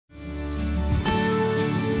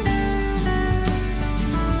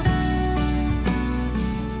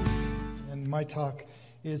my talk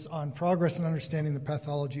is on progress in understanding the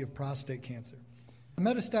pathology of prostate cancer. The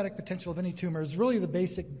metastatic potential of any tumor is really the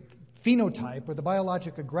basic phenotype or the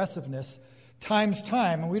biologic aggressiveness times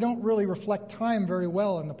time, and we don't really reflect time very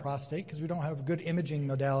well in the prostate because we don't have good imaging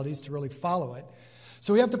modalities to really follow it.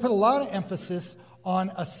 So we have to put a lot of emphasis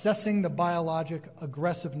on assessing the biologic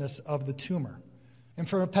aggressiveness of the tumor. And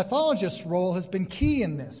for a pathologist's role has been key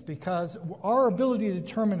in this because our ability to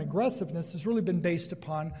determine aggressiveness has really been based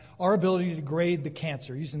upon our ability to grade the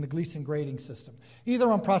cancer using the Gleason grading system, either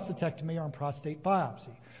on prostatectomy or on prostate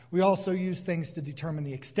biopsy. We also use things to determine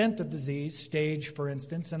the extent of disease, stage, for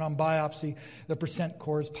instance, and on biopsy, the percent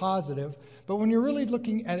cores positive. But when you're really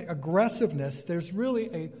looking at aggressiveness, there's really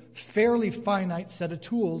a fairly finite set of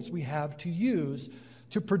tools we have to use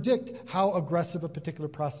to predict how aggressive a particular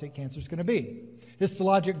prostate cancer is going to be.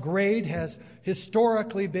 Histologic grade has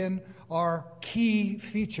historically been our key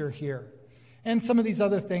feature here. And some of these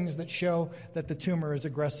other things that show that the tumor is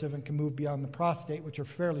aggressive and can move beyond the prostate, which are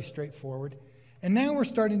fairly straightforward. And now we're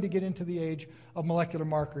starting to get into the age of molecular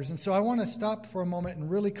markers. And so I want to stop for a moment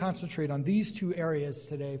and really concentrate on these two areas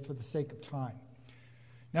today for the sake of time.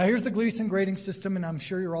 Now here's the Gleason grading system, and I'm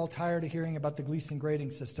sure you're all tired of hearing about the Gleason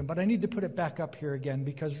grading system, but I need to put it back up here again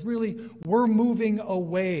because really we're moving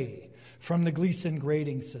away from the Gleason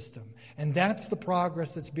grading system. And that's the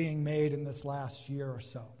progress that's being made in this last year or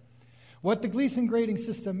so. What the Gleason grading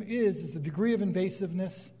system is the degree of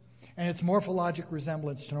invasiveness and its morphologic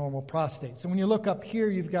resemblance to normal prostate. So when you look up here,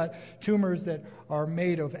 you've got tumors that are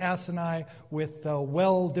made of acini with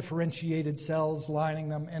well-differentiated cells lining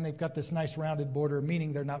them, and they've got this nice rounded border,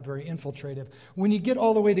 meaning they're not very infiltrative. When you get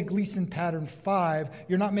all the way to Gleason pattern 5,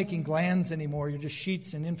 you're not making glands anymore. You're just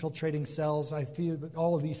sheets and infiltrating cells. I feel that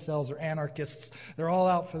all of these cells are anarchists. They're all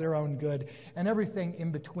out for their own good, and everything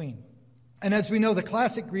in between. And as we know, the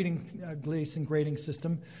classic Gleason grading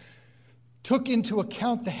system took into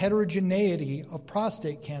account the heterogeneity of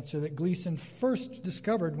prostate cancer that Gleason first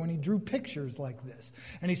discovered when he drew pictures like this.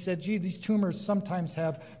 And he said, gee, these tumors sometimes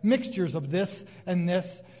have mixtures of this, and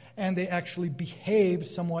they actually behave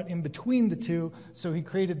somewhat in between the two. So he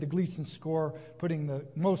created the Gleason score, putting the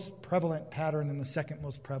most prevalent pattern and the second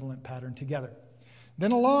most prevalent pattern together.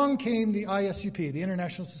 Then along came the ISUP, the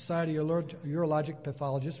International Society of Urologic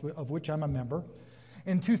Pathologists, of which I'm a member,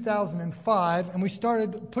 in 2005, and we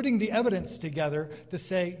started putting the evidence together to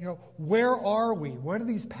say, where are we? What do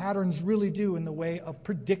these patterns really do in the way of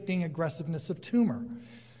predicting aggressiveness of tumor?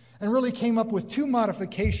 And really came up with two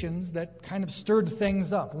modifications that kind of stirred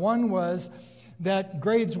things up. One was that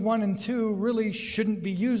grades 1 and 2 really shouldn't be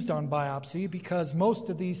used on biopsy because most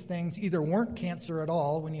of these things either weren't cancer at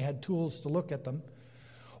all when you had tools to look at them,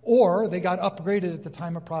 or they got upgraded at the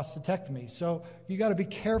time of prostatectomy. So you got to be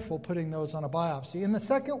careful putting those on a biopsy. And the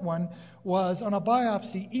second one was on a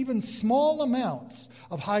biopsy, even small amounts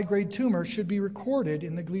of high-grade tumor should be recorded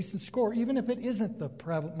in the Gleason score, even if it isn't the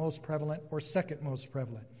most prevalent or second most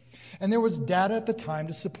prevalent. And there was data at the time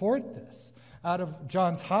to support this. Out of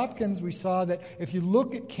Johns Hopkins, we saw that if you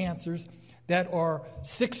look at cancers that are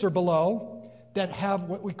 6 or below, that have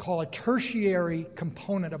what we call a tertiary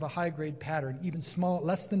component of a high-grade pattern, even small,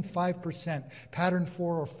 less than 5%, pattern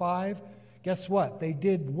 4 or 5, guess what? They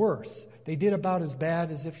did worse. They did about as bad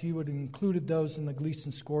as if you would have included those in the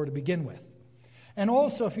Gleason score to begin with. And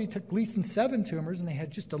also, if you took Gleason 7 tumors and they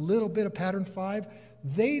had just a little bit of pattern 5,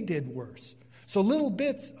 they did worse. So little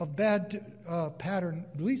bits of bad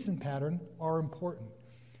Gleason pattern are important.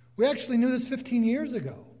 We actually knew this 15 years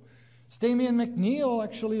ago. Stamey and McNeil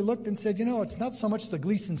actually looked and said, it's not so much the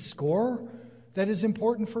Gleason score that is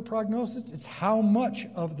important for prognosis, it's how much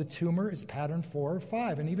of the tumor is pattern 4 or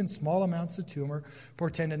 5, and even small amounts of tumor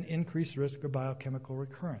portend an increased risk of biochemical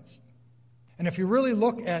recurrence. And if you really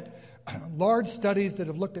look at large studies that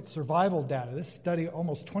have looked at survival data, this study,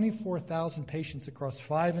 almost 24,000 patients across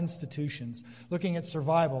 5 institutions looking at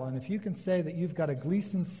survival, and if you can say that you've got a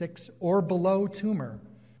Gleason 6 or below tumor,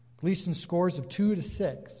 Gleason scores of 2 to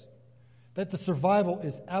 6, that the survival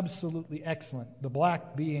is absolutely excellent, the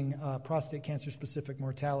black being prostate cancer-specific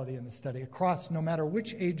mortality in the study, across no matter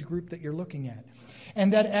which age group that you're looking at.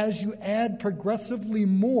 And that as you add progressively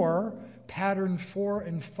more pattern 4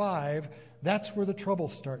 and 5, that's where the trouble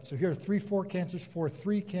starts. So here are 3-4 cancers,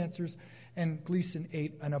 4-3 cancers, and Gleason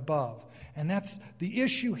 8 and above. And that's the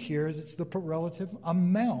issue here is it's the relative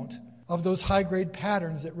amount of those high-grade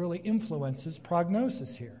patterns that really influences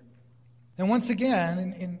prognosis here. And once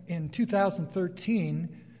again, in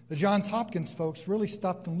 2013, the Johns Hopkins folks really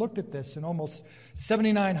stopped and looked at this in almost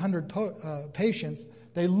 7,900 patients.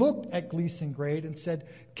 They looked at Gleason grade and said,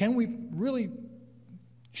 can we really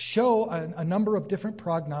show a number of different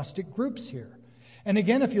prognostic groups here? And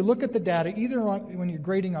again, if you look at the data, either when you're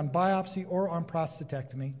grading on biopsy or on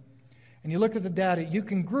prostatectomy, and you look at the data, you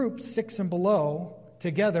can group 6 and below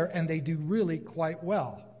together, and they do really quite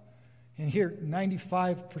well. And here,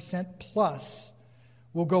 95% plus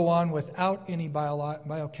will go on without any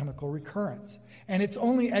biochemical recurrence. And it's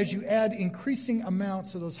only as you add increasing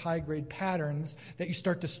amounts of those high-grade patterns that you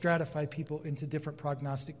start to stratify people into different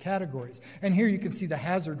prognostic categories. And here you can see the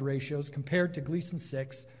hazard ratios compared to Gleason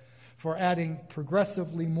 6 for adding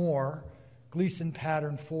progressively more Gleason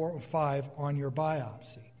pattern 4 or 5 on your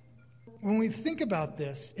biopsy. When we think about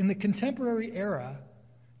this, in the contemporary era,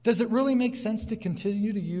 does it really make sense to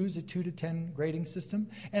continue to use a 2 to 10 grading system?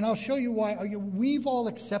 And I'll show you why. We've all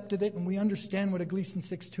accepted it and we understand what a Gleason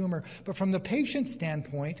 6 tumor, but from the patient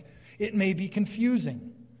standpoint, it may be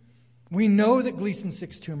confusing. We know that Gleason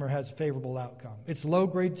 6 tumor has a favorable outcome. It's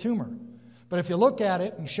low-grade tumor. But if you look at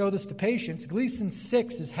it and show this to patients, Gleason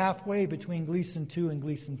 6 is halfway between Gleason 2 and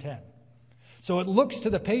Gleason 10. So it looks to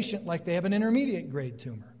the patient like they have an intermediate grade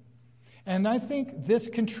tumor. And I think this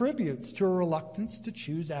contributes to a reluctance to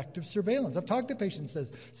choose active surveillance. I've talked to patients who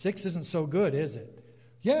says, 6 isn't so good, is it?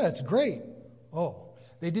 Yeah, it's great. Oh,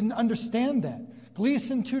 they didn't understand that.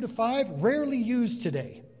 Gleason 2 to 5, rarely used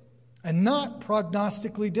today, and not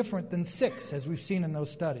prognostically different than 6, as we've seen in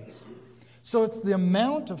those studies. So it's the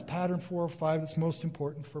amount of pattern 4 or 5 that's most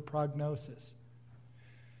important for prognosis.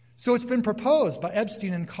 So it's been proposed by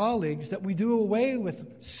Epstein and colleagues that we do away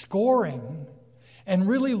with scoring and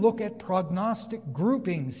really look at prognostic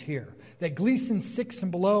groupings here. That Gleason 6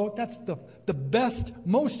 and below, that's the best,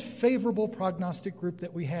 most favorable prognostic group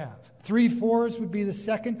that we have. 3 4s would be the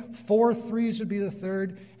second, 4 3s would be the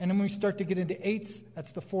third, and then we start to get into 8s,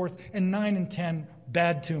 that's the fourth, and 9 and 10,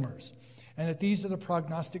 bad tumors. And that these are the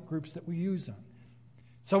prognostic groups that we use on.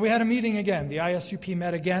 So we had a meeting again. The ISUP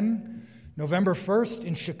met again November 1st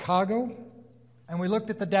in Chicago, and we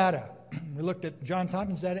looked at the data. We looked at Johns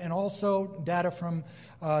Hopkins data and also data from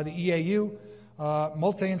the EAU,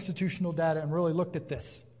 multi-institutional data, and really looked at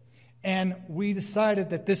this. And we decided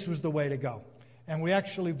that this was the way to go. And we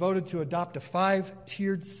actually voted to adopt a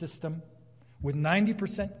 5-tiered system with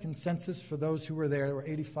 90% consensus for those who were there. There were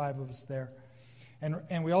 85 of us there.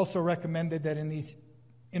 And we also recommended that in these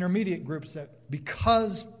intermediate groups, that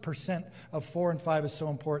because percent of 4 and 5 is so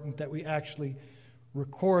important, that we actually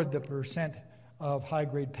record the percent of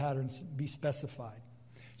high-grade patterns be specified.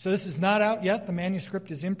 So this is not out yet. The manuscript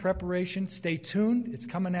is in preparation. Stay tuned. It's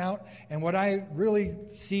coming out. And what I really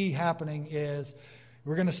see happening is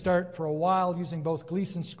we're going to start for a while using both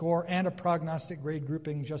Gleason score and a prognostic grade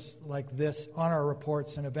grouping just like this on our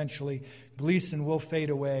reports, and eventually Gleason will fade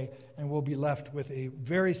away and we'll be left with a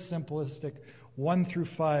very simplistic 1 through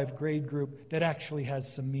 5 grade group that actually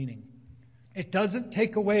has some meaning. It doesn't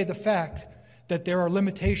take away the fact that there are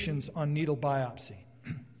limitations on needle biopsy.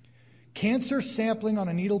 Cancer sampling on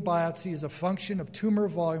a needle biopsy is a function of tumor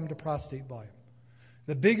volume to prostate volume.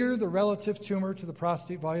 The bigger the relative tumor to the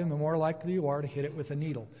prostate volume, the more likely you are to hit it with a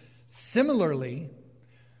needle. Similarly,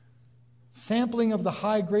 sampling of the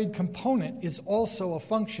high-grade component is also a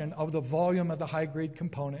function of the volume of the high-grade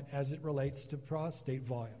component as it relates to prostate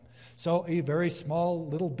volume. So a very small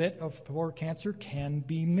little bit of poor cancer can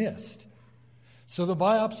be missed. So the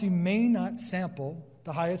biopsy may not sample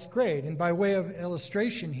the highest grade. And by way of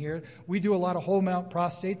illustration here, we do a lot of whole mount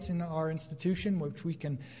prostates in our institution, which we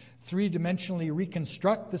can 3-dimensionally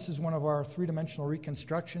reconstruct. This is one of our 3-dimensional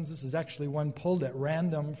reconstructions. This is actually one pulled at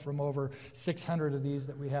random from over 600 of these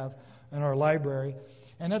that we have in our library.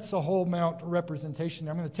 And that's a whole mount representation.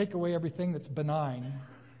 I'm going to take away everything that's benign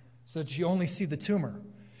so that you only see the tumor.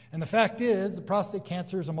 And the fact is, the prostate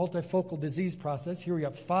cancer is a multifocal disease process. Here we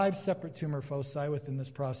have 5 separate tumor foci within this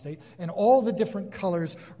prostate, and all the different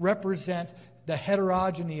colors represent the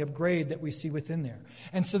heterogeneity of grade that we see within there.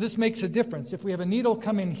 And so this makes a difference. If we have a needle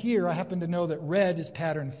come in here, I happen to know that red is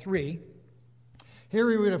pattern 3. Here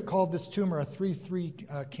we would have called this tumor a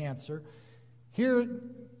 3-3 cancer. Here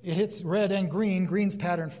it hits red and green. Green's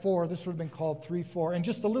pattern 4. This would have been called 3-4. And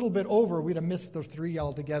just a little bit over, we'd have missed the 3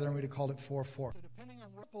 altogether, and we'd have called it 4-4.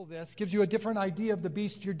 This gives you a different idea of the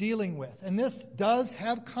beast you're dealing with. And this does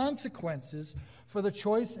have consequences for the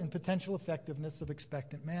choice and potential effectiveness of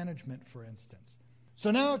expectant management, for instance. So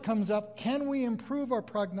now it comes up, can we improve our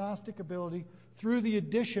prognostic ability through the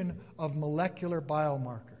addition of molecular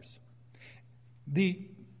biomarkers? The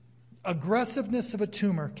aggressiveness of a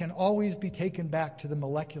tumor can always be taken back to the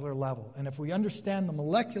molecular level. And if we understand the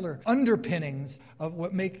molecular underpinnings of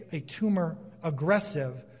what make a tumor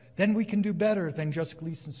aggressive, then we can do better than just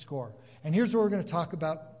Gleason score. And here's where we're going to talk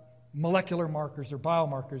about molecular markers or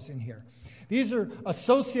biomarkers in here. These are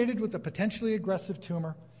associated with a potentially aggressive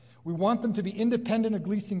tumor. We want them to be independent of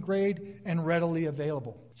Gleason grade and readily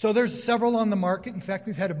available. So there's several on the market. In fact,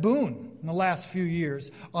 we've had a boom in the last few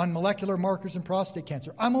years on molecular markers in prostate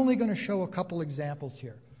cancer. I'm only going to show a couple examples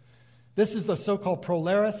here. This is the so-called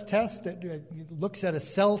Prolaris test that looks at a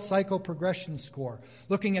cell cycle progression score.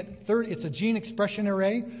 Looking at it's a gene expression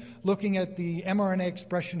array, looking at the mRNA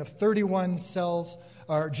expression of 31 cells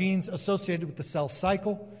or genes associated with the cell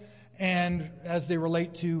cycle, and as they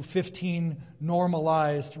relate to 15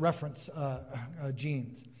 normalized reference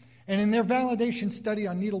genes. And in their validation study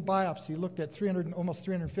on needle biopsy, looked at almost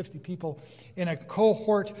 350 people in a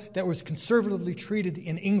cohort that was conservatively treated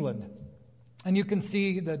in England. And you can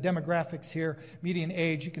see the demographics here, median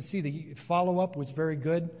age. You can see the follow-up was very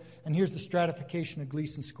good. And here's the stratification of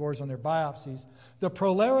Gleason scores on their biopsies. The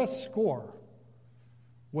Prolaris score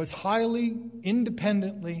was highly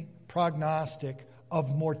independently prognostic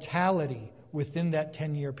of mortality within that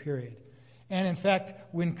 10-year period. And in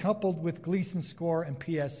fact, when coupled with Gleason score and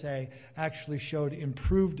PSA, actually showed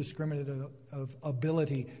improved discriminative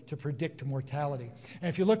ability to predict mortality. And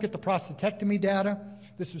if you look at the prostatectomy data,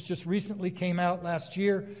 this was just recently came out last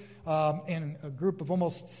year in a group of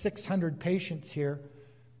almost 600 patients here,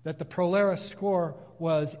 that the Prolaris score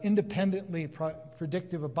was independently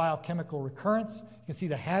predictive of biochemical recurrence. You can see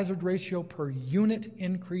the hazard ratio per unit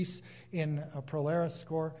increase in a Prolaris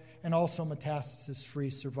score, and also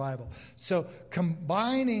metastasis-free survival. So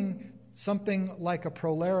combining something like a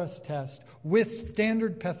Prolaris test with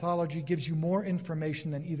standard pathology gives you more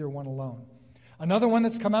information than either one alone. Another one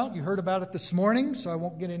that's come out, you heard about it this morning, so I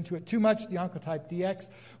won't get into it too much, the Oncotype DX,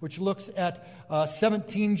 which looks at a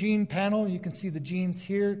 17-gene panel. You can see the genes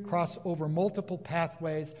here cross over multiple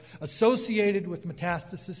pathways associated with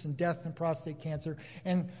metastasis and death in prostate cancer,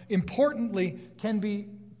 and importantly, can be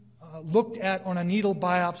looked at on a needle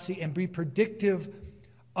biopsy and be predictive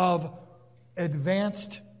of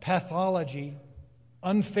advanced pathology,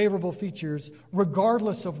 unfavorable features,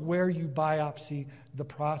 regardless of where you biopsy the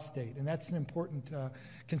prostate. And that's an important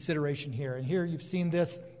consideration here. And here you've seen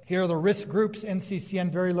this. Here are the risk groups, NCCN,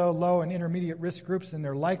 very low, low, and intermediate risk groups, and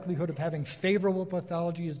their likelihood of having favorable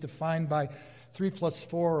pathology is defined by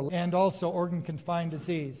 3+4, and also organ-confined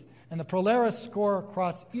disease. And the Prolaris score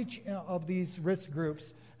across each of these risk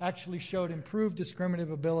groups actually showed improved discriminative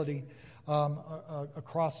ability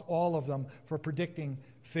across all of them for predicting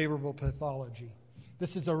favorable pathology.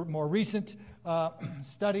 This is a more recent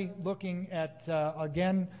study looking at,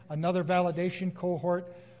 again, another validation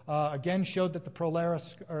cohort. Again, showed that the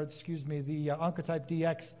the Oncotype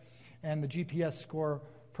DX and the GPS score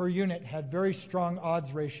per unit had very strong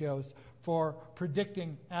odds ratios for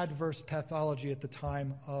predicting adverse pathology at the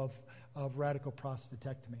time of radical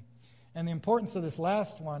prostatectomy. And the importance of this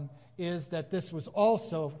last one is that this was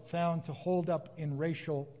also found to hold up in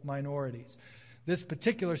racial minorities. This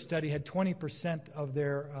particular study had 20% of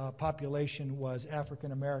their population was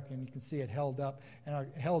African American. You can see it held up, and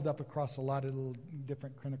held up across a lot of little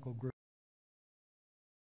different clinical groups.